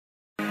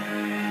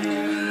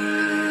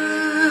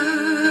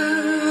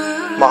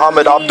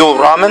Muhammad Abdul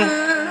Rahman.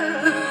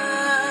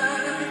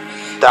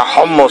 The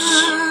hummus,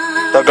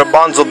 the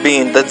garbanzo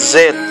bean, the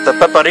zait, the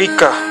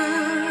paprika,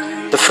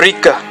 the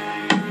frika.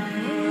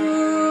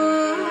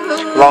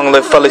 Long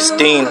live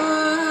Palestine.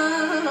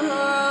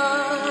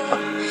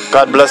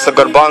 God bless the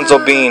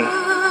garbanzo bean.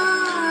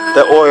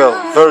 The oil,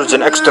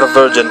 virgin, extra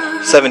virgin,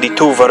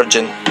 72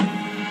 virgin.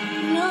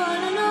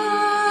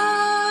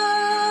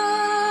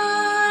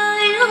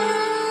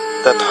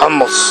 That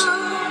hummus.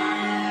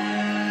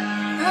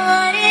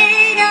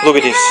 Look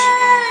at this.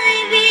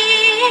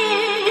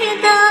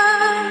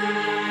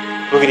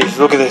 Look at this,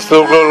 look at this.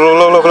 Look, look,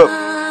 look, look, look.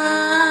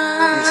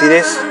 You see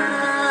this?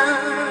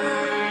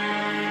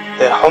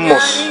 The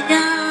hummus. The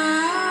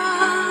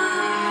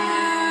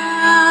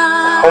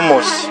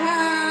hummus.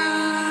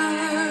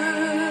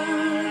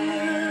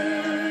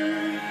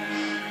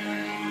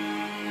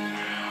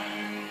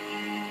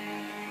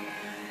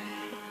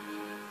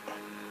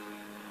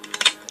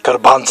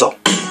 Garbanzo.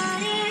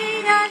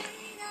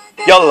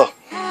 Yalla.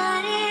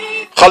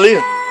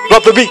 Khalil,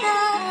 drop the beat.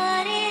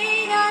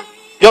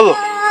 Yalla.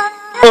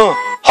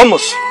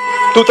 Hummus.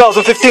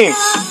 2015.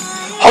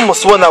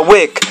 Hummus when I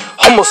wake.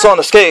 Hummus on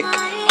a steak.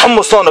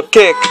 Hummus on a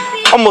cake.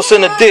 Hummus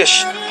in a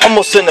dish.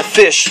 Hummus in a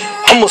fish.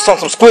 Hummus on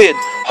some squid.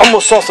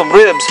 Hummus on some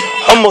ribs.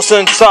 Hummus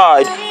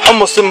inside.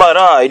 Hummus in my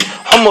ride.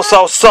 Hummus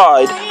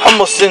outside.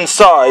 Hummus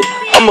inside.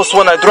 Hummus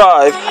when I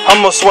drive.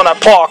 Hummus when I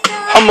park.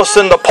 Hummus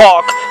in the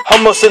park.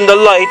 Hummus in the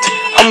light.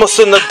 Hummus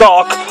in the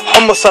dark.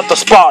 Hummus at the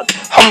spot.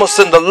 Hummus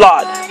in the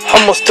lot.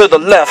 Hummus to the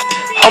left.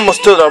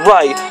 Hummus to the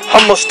right.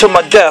 Hummus to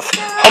my death.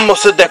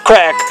 Hummus to that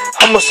crack.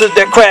 Hummus to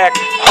that crack.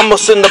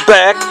 Hummus in the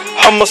back.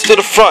 Hummus to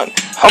the front.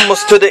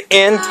 Hummus to the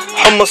end.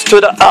 Hummus to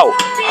the out.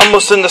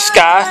 Hummus in the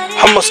sky.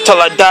 Hummus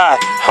till I die.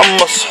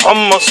 Hummus,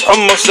 hummus,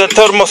 hummus, the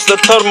thermos, the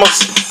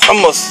thermos.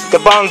 Hummus,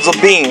 garbanzo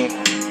bean.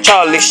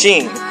 Charlie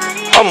Sheen.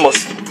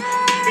 Hummus.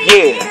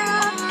 Yeah.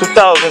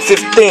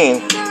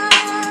 2015.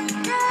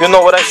 You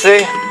know what I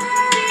say?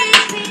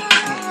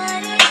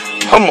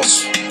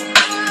 Hummus.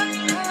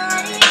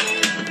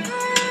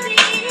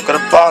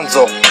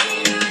 Garbanzo.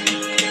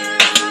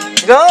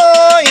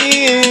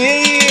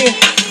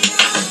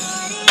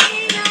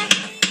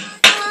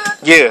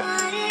 Yeah.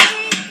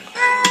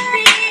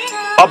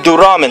 Abdul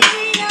Rahman.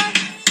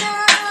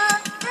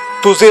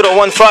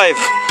 2015.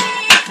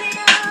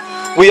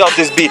 We out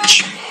this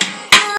bitch.